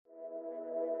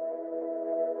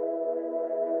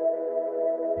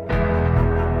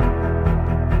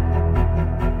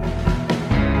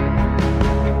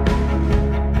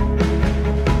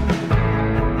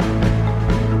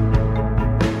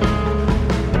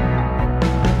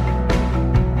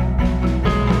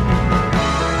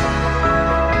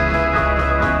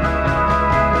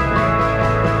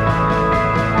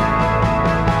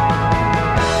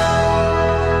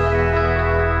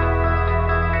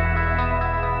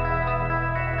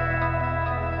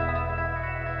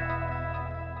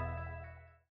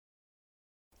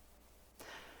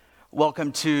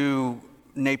Welcome to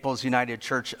Naples United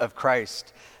Church of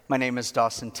Christ. My name is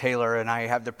Dawson Taylor, and I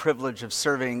have the privilege of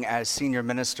serving as senior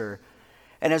minister.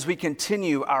 And as we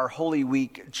continue our Holy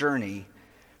Week journey,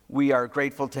 we are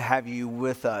grateful to have you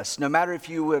with us. No matter if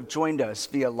you have joined us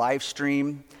via live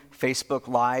stream, Facebook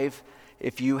Live,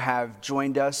 if you have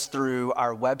joined us through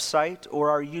our website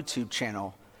or our YouTube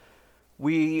channel,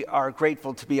 we are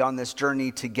grateful to be on this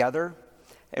journey together.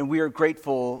 And we are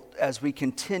grateful as we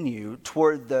continue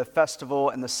toward the festival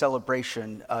and the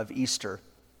celebration of Easter.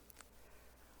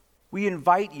 We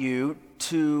invite you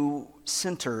to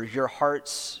center your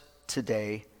hearts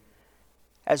today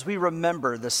as we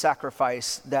remember the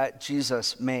sacrifice that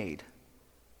Jesus made.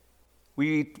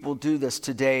 We will do this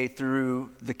today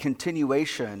through the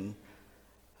continuation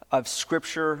of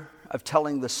Scripture, of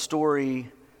telling the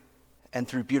story, and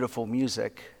through beautiful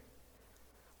music.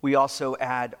 We also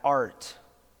add art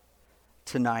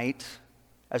tonight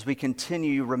as we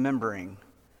continue remembering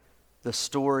the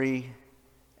story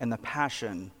and the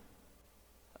passion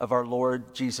of our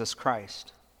Lord Jesus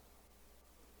Christ.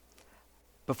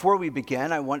 Before we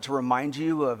begin, I want to remind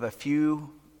you of a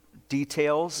few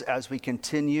details as we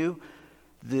continue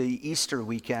the Easter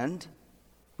weekend.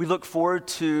 We look forward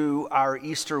to our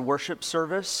Easter worship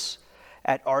service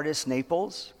at Artis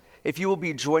Naples. If you will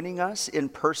be joining us in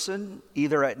person,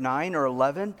 either at 9 or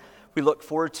 11, we look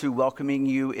forward to welcoming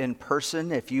you in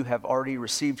person if you have already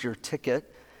received your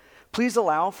ticket. Please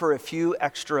allow for a few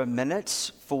extra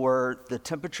minutes for the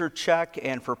temperature check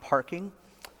and for parking.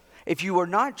 If you are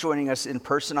not joining us in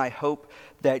person, I hope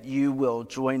that you will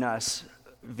join us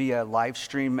via live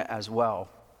stream as well.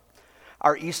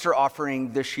 Our Easter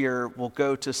offering this year will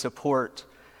go to support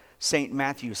St.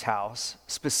 Matthew's House,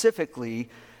 specifically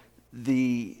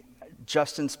the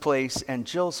Justin's Place and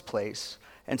Jill's Place.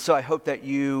 And so I hope that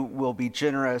you will be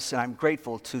generous, and I'm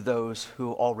grateful to those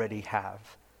who already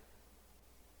have.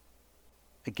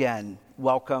 Again,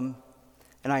 welcome,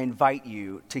 and I invite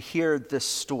you to hear this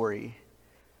story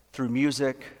through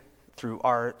music, through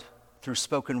art, through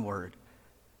spoken word,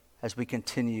 as we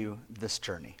continue this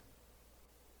journey.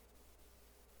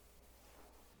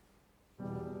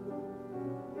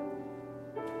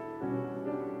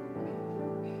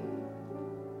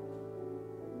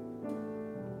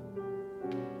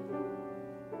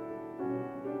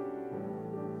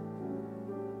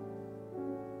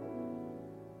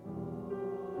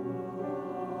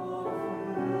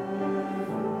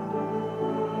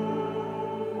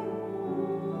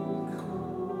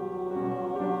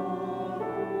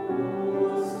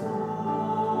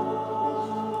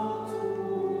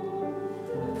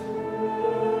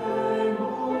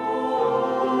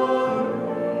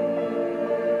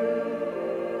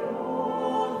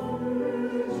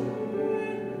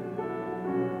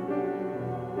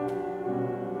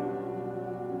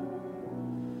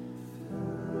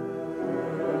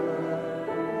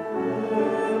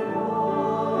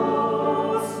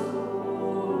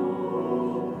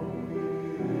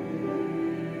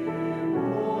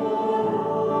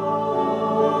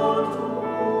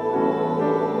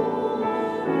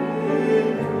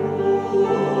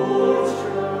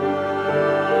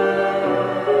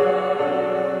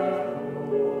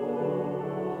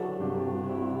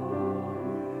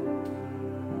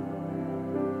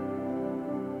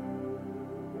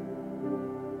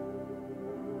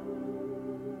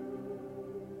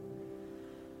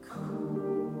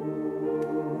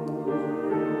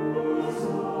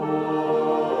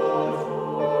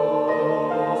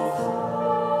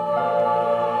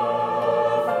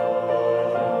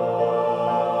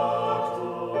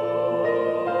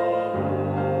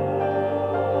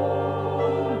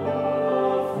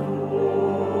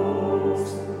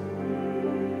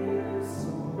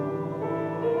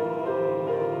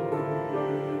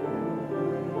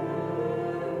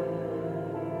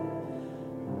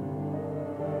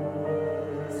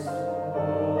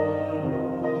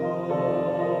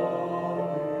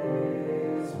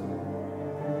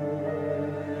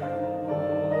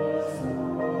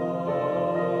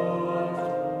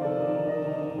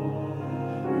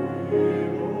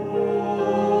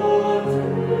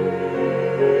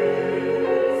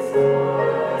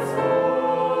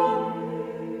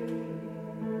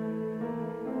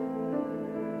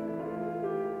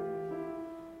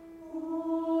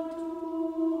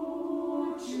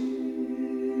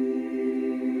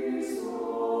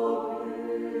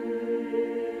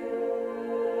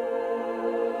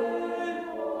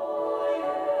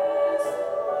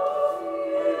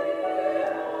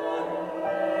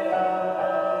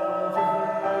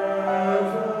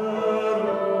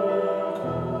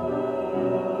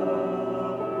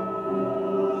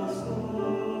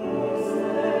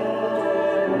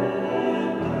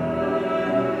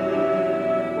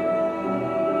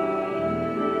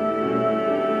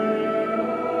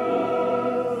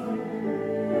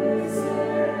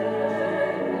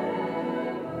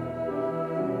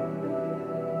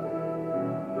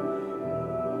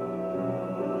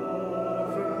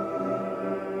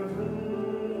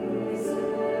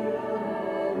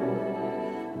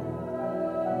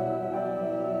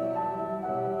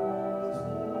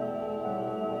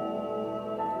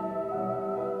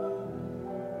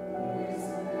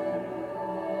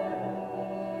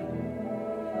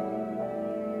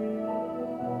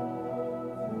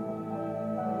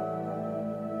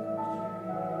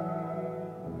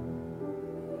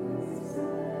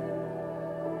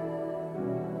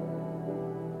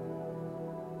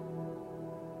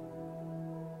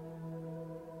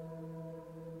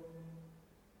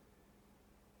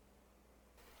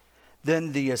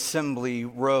 Then the assembly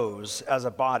rose as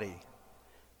a body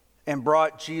and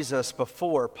brought Jesus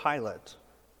before Pilate.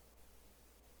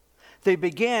 They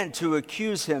began to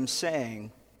accuse him,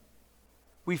 saying,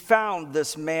 "We found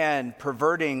this man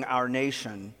perverting our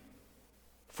nation,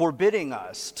 forbidding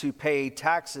us to pay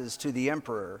taxes to the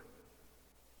emperor,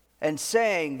 and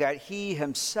saying that he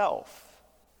himself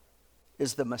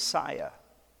is the Messiah,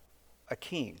 a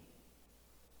king."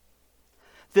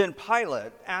 Then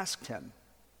Pilate asked him,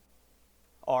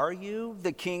 "Are you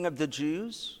the king of the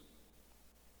Jews?"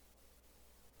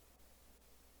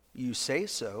 "You say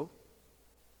so."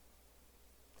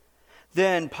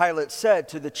 Then Pilate said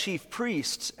to the chief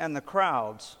priests and the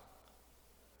crowds,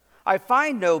 "I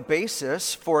find no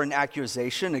basis for an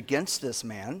accusation against this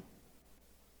man."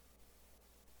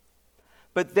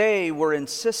 But they were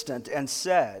insistent and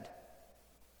said,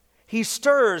 "He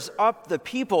stirs up the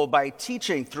people by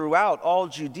teaching throughout all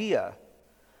Judea,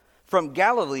 from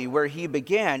Galilee where he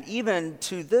began, even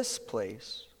to this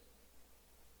place."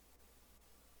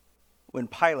 When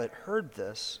Pilate heard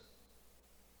this,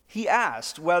 he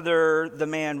asked whether the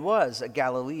man was a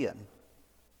Galilean.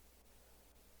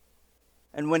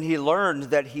 And when he learned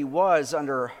that he was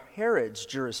under Herod's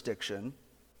jurisdiction,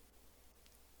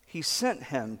 he sent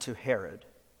him to Herod,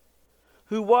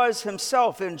 who was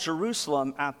himself in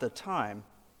Jerusalem at the time.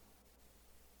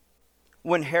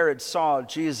 When Herod saw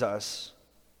Jesus,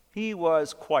 he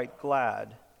was quite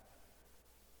glad,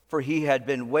 for he had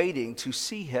been waiting to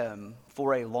see him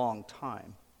for a long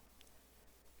time,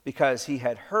 because he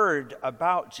had heard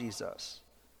about Jesus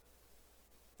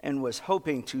and was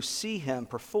hoping to see him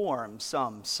perform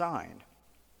some sign.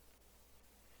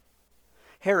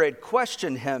 Herod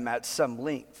questioned him at some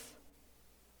length,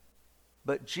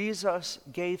 but Jesus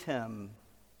gave him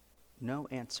no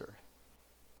answer.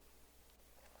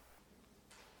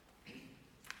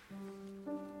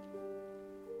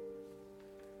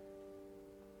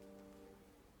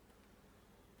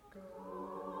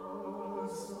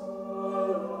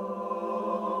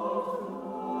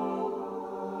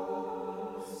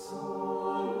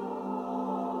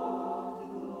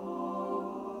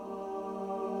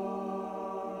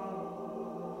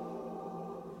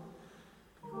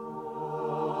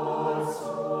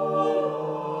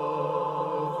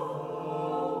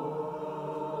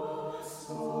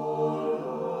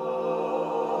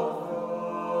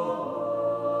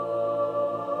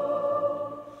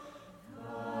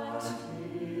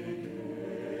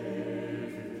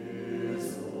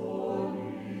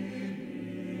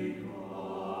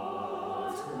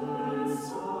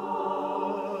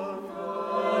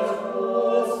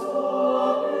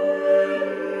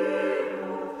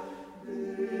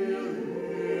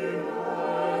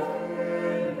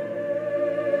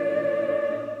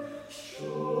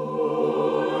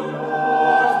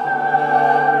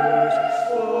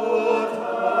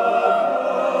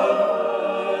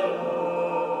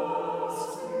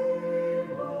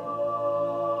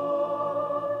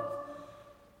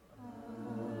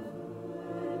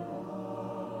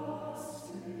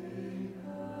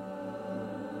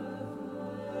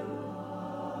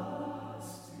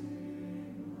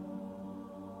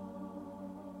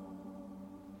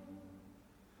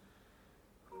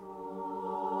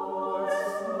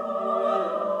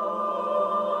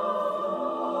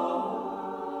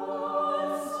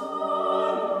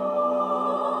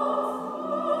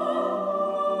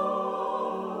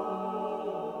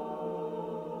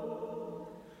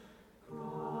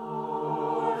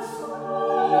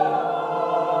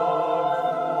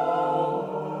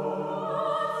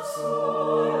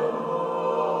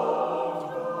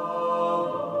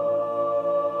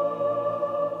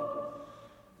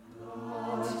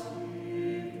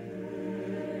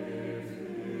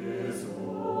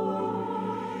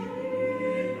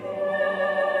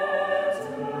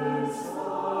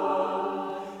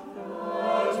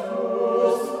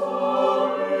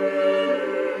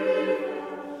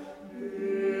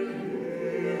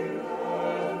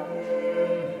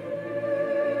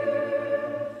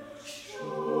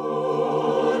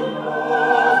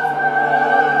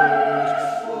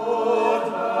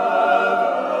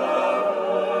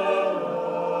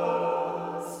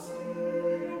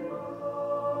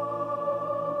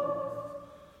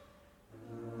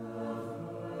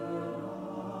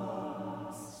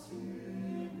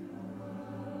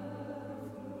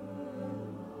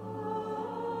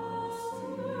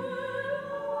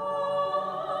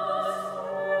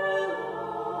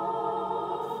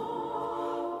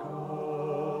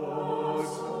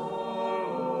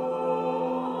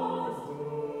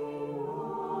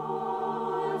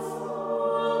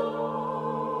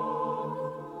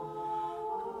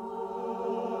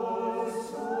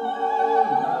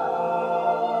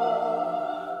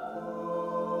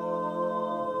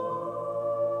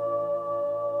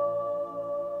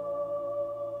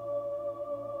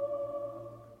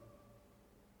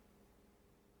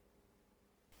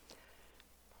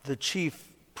 The chief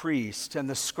priest and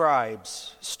the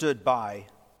scribes stood by,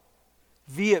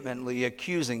 vehemently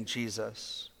accusing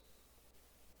Jesus.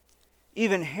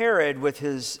 Even Herod with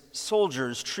his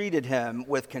soldiers treated him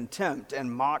with contempt and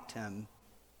mocked him.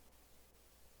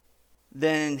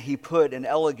 Then he put an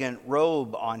elegant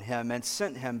robe on him and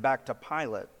sent him back to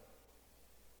Pilate.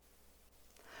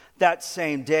 That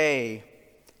same day,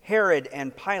 Herod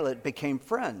and Pilate became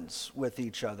friends with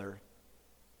each other.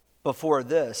 Before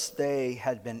this, they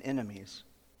had been enemies.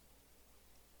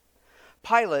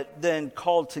 Pilate then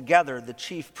called together the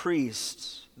chief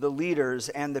priests, the leaders,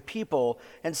 and the people,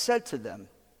 and said to them,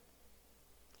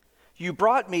 "You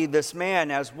brought me this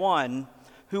man as one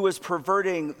who was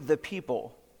perverting the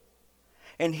people.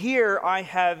 And here I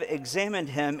have examined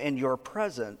him in your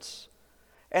presence,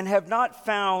 and have not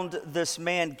found this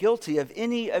man guilty of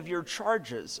any of your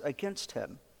charges against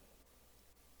him.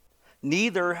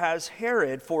 Neither has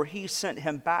Herod, for he sent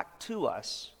him back to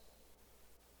us.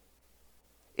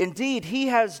 Indeed, he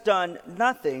has done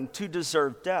nothing to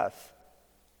deserve death.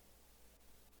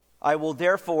 I will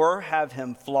therefore have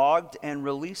him flogged and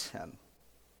release him."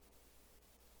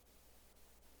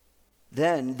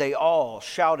 Then they all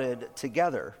shouted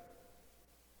together,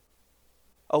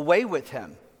 "Away with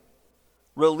him!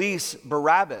 Release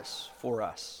Barabbas for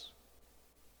us."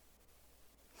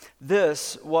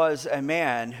 This was a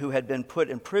man who had been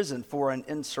put in prison for an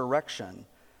insurrection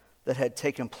that had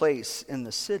taken place in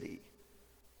the city,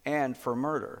 and for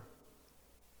murder.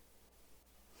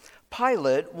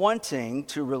 Pilate, wanting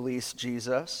to release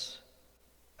Jesus,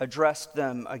 addressed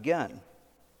them again,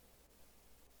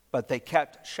 but they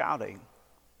kept shouting,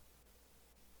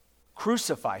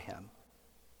 "Crucify him!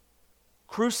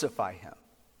 Crucify him!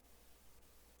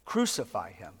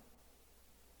 Crucify him!"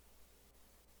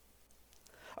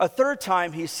 A third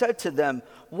time he said to them,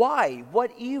 "Why?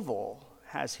 What evil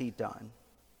has he done?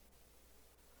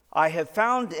 I have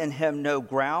found in him no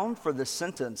ground for the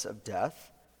sentence of death.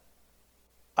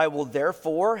 I will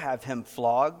therefore have him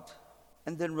flogged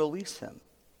and then release him."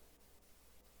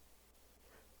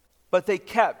 But they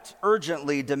kept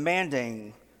urgently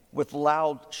demanding with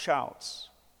loud shouts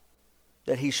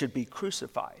that he should be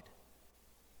crucified,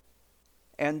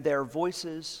 and their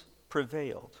voices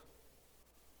prevailed.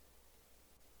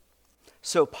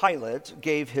 So Pilate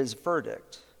gave his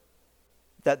verdict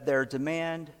that their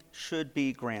demand should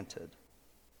be granted.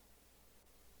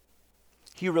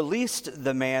 He released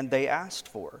the man they asked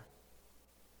for,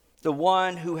 the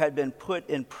one who had been put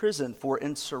in prison for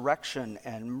insurrection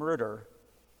and murder,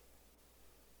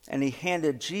 and he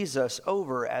handed Jesus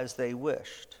over as they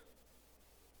wished.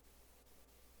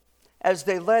 As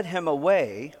they led him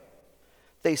away,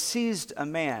 they seized a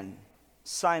man,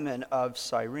 Simon of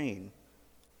Cyrene,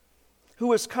 who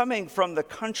was coming from the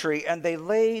country, and they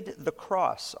laid the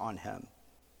cross on him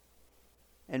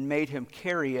and made him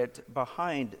carry it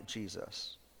behind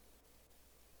Jesus.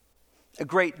 A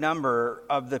great number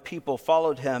of the people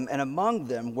followed him, and among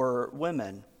them were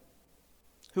women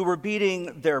who were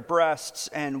beating their breasts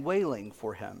and wailing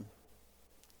for him.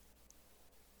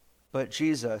 But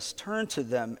Jesus turned to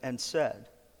them and said,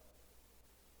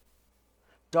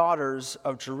 "Daughters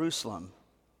of Jerusalem,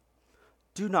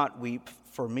 do not weep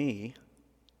for me,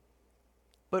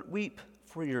 but weep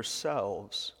for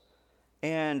yourselves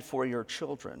and for your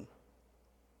children.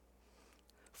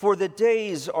 For the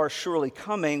days are surely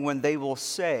coming when they will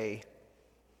say,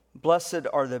 'Blessed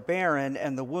are the barren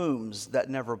and the wombs that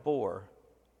never bore,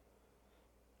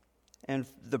 and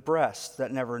the breasts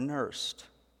that never nursed.'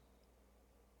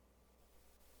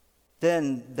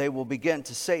 Then they will begin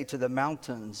to say to the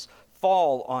mountains,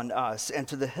 'Fall on us,' and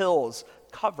to the hills,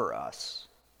 'Cover us.'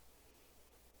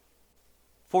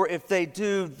 For if they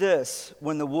do this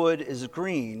when the wood is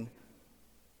green,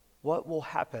 what will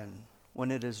happen when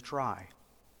it is dry?"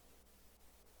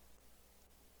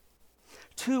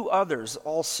 Two others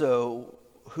also,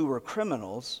 who were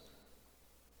criminals,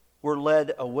 were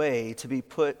led away to be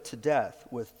put to death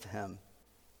with him.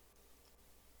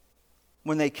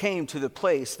 When they came to the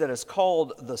place that is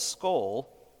called the Skull,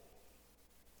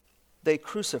 they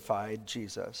crucified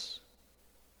Jesus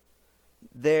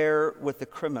there with the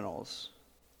criminals,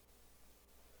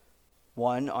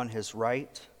 one on his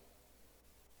right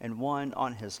and one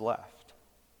on his left.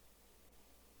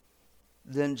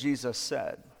 Then Jesus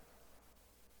said,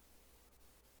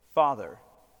 "Father,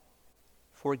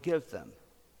 forgive them,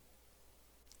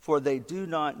 for they do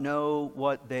not know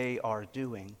what they are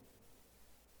doing."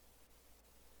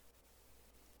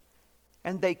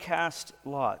 And they cast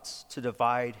lots to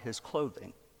divide his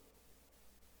clothing.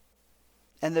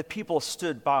 And the people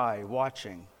stood by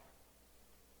watching.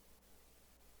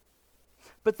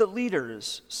 But the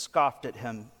leaders scoffed at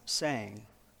him, saying,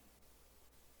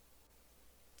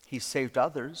 He saved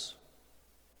others.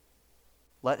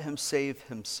 Let him save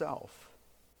himself.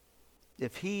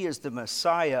 If he is the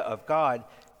Messiah of God,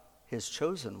 his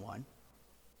chosen one.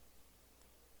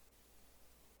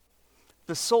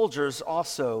 The soldiers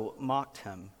also mocked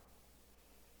him,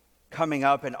 coming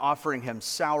up and offering him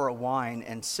sour wine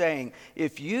and saying,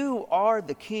 "If you are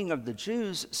the king of the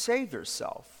Jews, save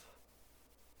yourself."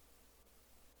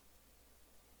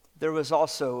 There was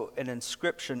also an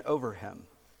inscription over him: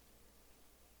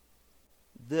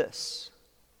 "This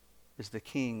is the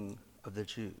King of the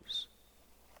Jews."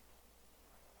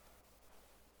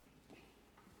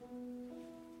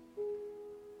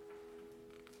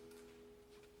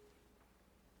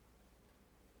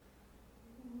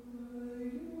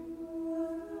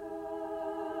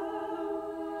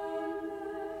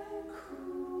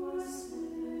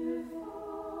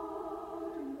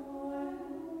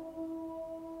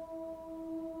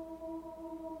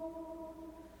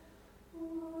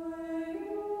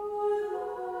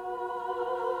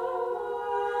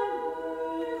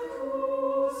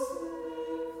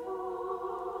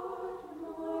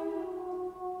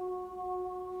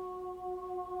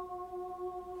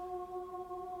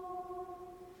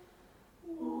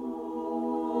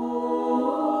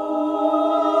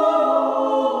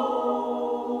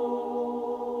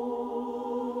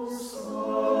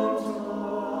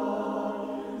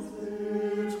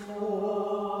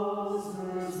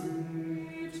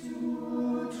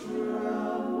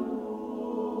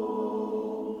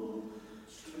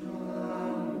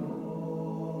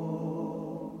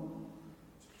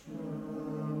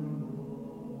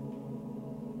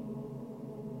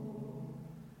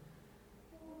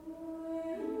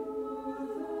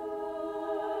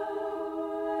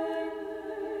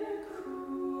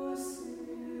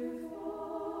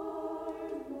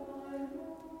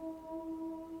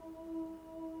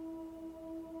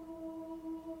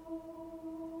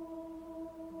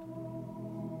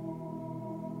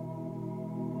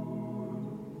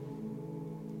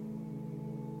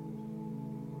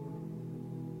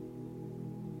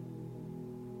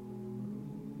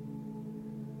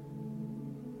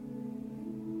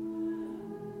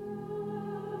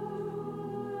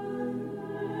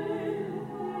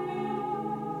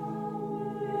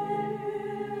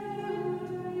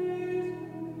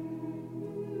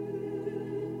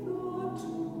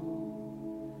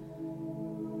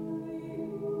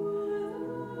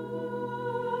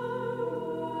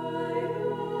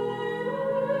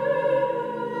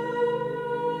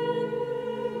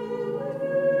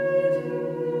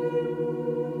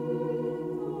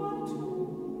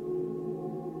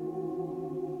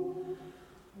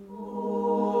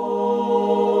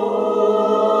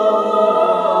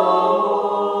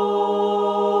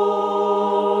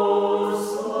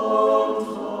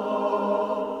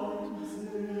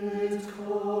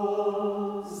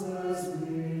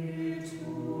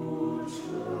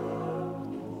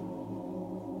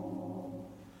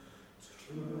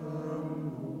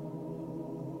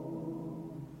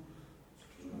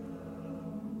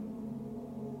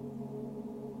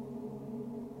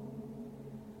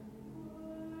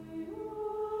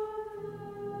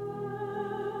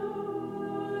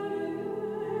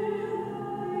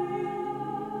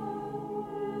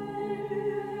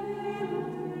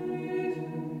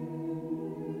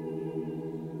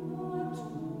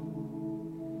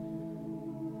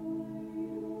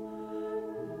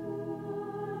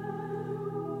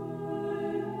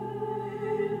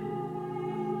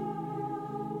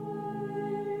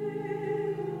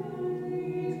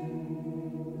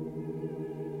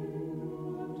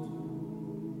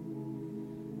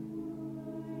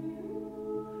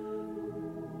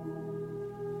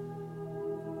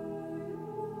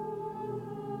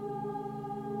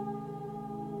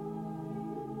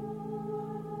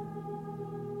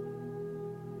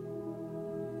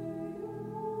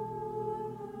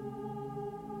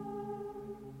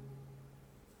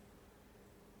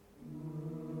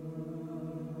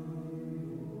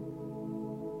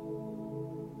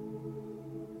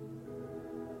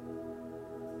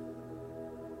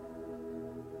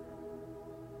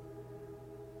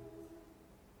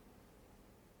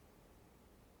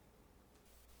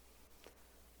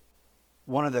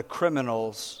 One of the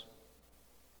criminals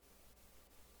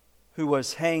who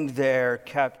was hanged there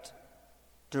kept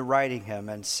deriding him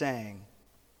and saying,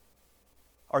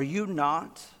 "Are you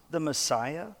not the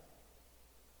Messiah?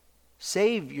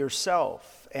 Save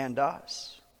yourself and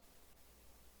us."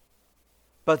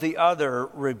 But the other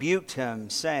rebuked him,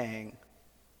 saying,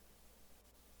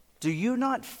 "Do you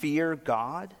not fear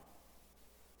God,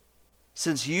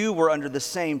 since you were under the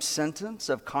same sentence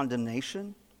of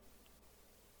condemnation?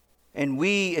 And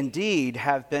we indeed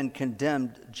have been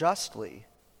condemned justly,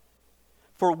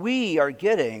 For we are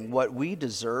getting what we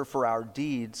deserve for our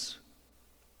deeds,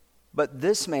 but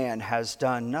this man has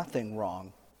done nothing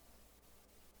wrong."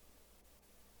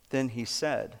 Then he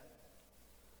said,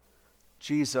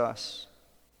 "Jesus,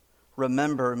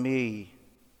 remember me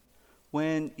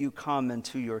when you come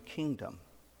into your kingdom."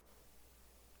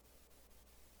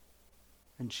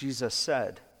 And Jesus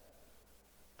said,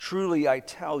 "Truly I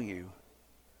tell you,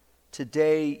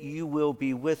 today you will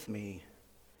be with me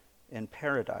in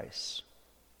paradise."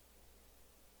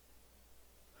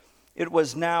 It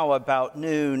was now about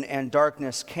noon, and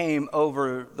darkness came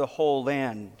over the whole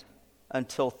land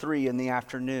until 3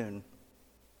 p.m,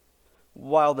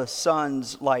 while the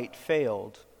sun's light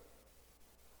failed,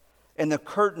 and the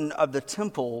curtain of the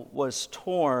temple was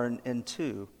torn in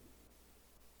two.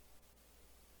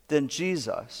 Then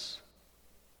Jesus,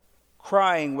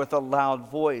 crying with a loud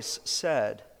voice,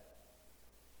 said,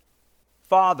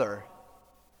 "Father,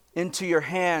 into your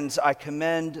hands I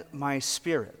commend my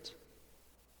spirit."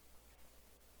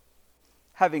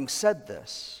 Having said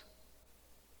this,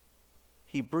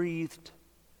 he breathed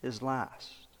his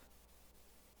last.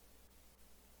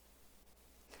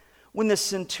 When the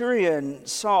centurion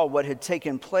saw what had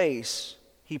taken place,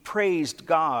 he praised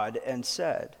God and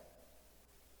said,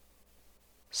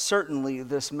 "Certainly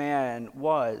this man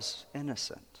was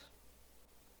innocent."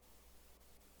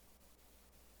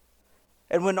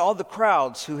 And when all the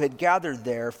crowds who had gathered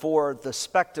there for the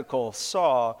spectacle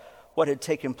saw what had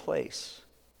taken place,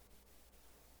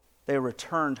 they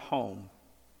returned home,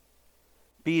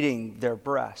 beating their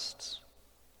breasts.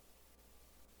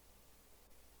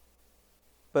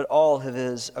 But all of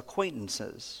his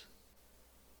acquaintances,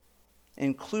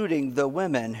 including the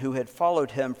women who had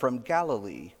followed him from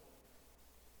Galilee,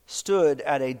 stood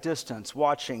at a distance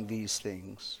watching these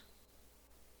things.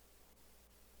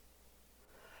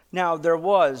 Now there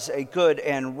was a good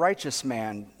and righteous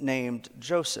man named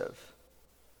Joseph,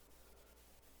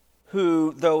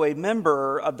 who, though a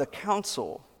member of the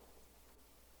council,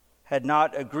 had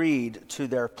not agreed to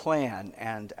their plan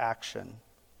and action.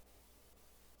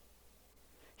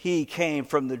 He came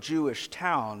from the Jewish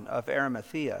town of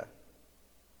Arimathea,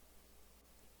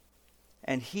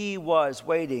 and he was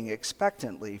waiting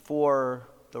expectantly for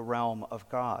the realm of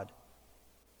God.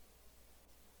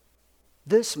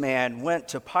 This man went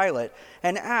to Pilate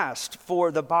and asked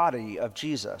for the body of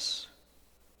Jesus.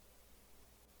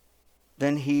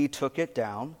 Then he took it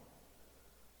down,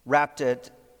 wrapped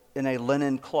it in a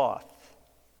linen cloth,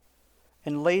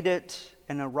 and laid it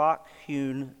in a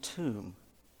rock-hewn tomb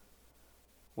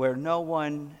where no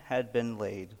one had been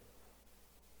laid.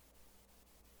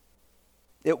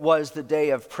 It was the day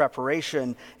of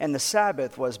preparation, and the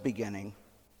Sabbath was beginning.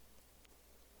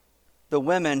 The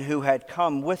women who had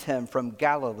come with him from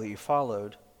Galilee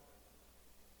followed,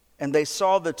 and they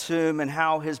saw the tomb and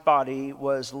how his body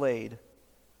was laid.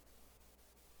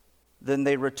 Then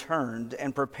they returned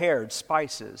and prepared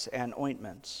spices and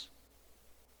ointments.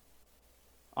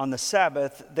 On the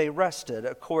Sabbath, they rested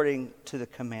according to the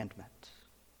commandment.